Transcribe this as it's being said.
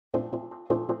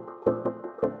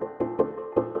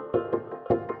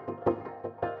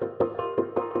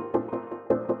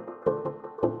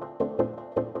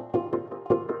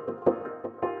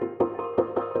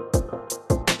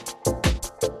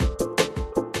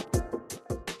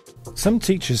Some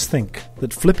teachers think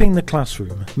that flipping the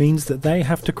classroom means that they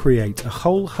have to create a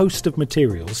whole host of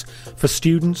materials for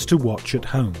students to watch at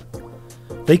home.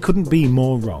 They couldn't be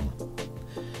more wrong.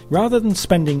 Rather than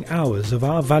spending hours of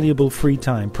our valuable free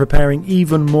time preparing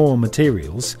even more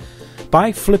materials,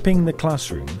 by flipping the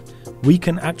classroom, we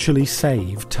can actually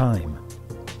save time.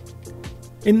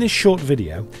 In this short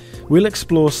video, we'll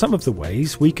explore some of the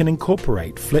ways we can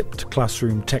incorporate flipped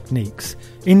classroom techniques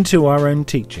into our own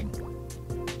teaching.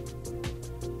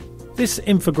 This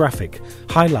infographic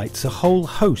highlights a whole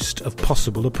host of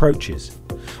possible approaches,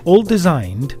 all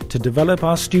designed to develop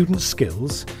our students'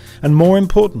 skills and, more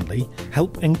importantly,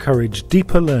 help encourage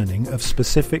deeper learning of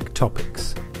specific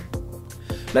topics.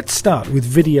 Let's start with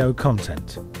video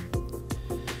content.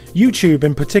 YouTube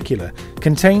in particular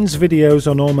contains videos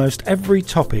on almost every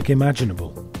topic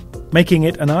imaginable, making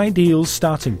it an ideal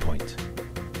starting point.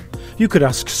 You could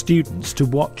ask students to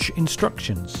watch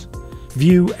instructions,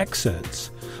 view excerpts,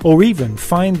 or even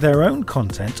find their own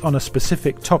content on a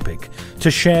specific topic to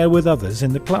share with others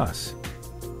in the class.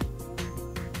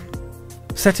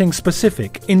 Setting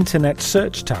specific internet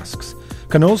search tasks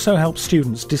can also help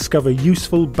students discover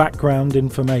useful background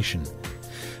information.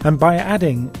 And by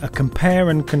adding a compare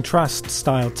and contrast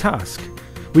style task,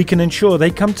 we can ensure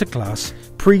they come to class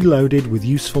preloaded with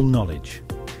useful knowledge.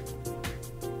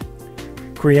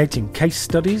 Creating case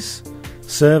studies,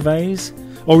 surveys,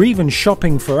 or even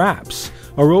shopping for apps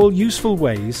are all useful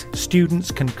ways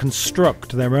students can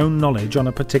construct their own knowledge on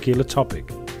a particular topic,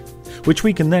 which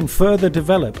we can then further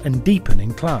develop and deepen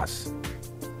in class.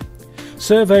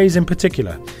 Surveys in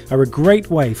particular are a great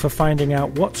way for finding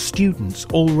out what students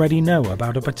already know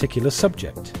about a particular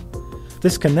subject.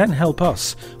 This can then help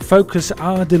us focus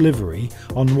our delivery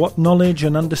on what knowledge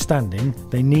and understanding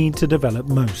they need to develop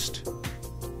most.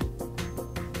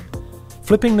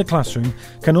 Flipping the classroom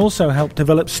can also help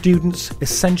develop students'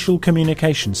 essential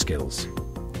communication skills.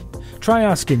 Try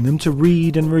asking them to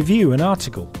read and review an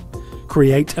article,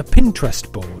 create a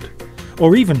Pinterest board,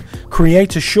 or even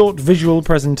create a short visual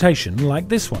presentation like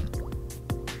this one.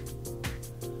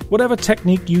 Whatever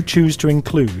technique you choose to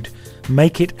include,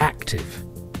 make it active.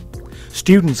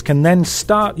 Students can then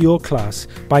start your class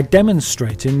by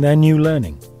demonstrating their new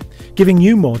learning, giving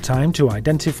you more time to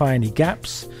identify any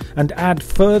gaps and add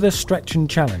further stretch and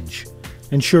challenge,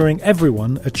 ensuring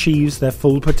everyone achieves their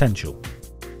full potential.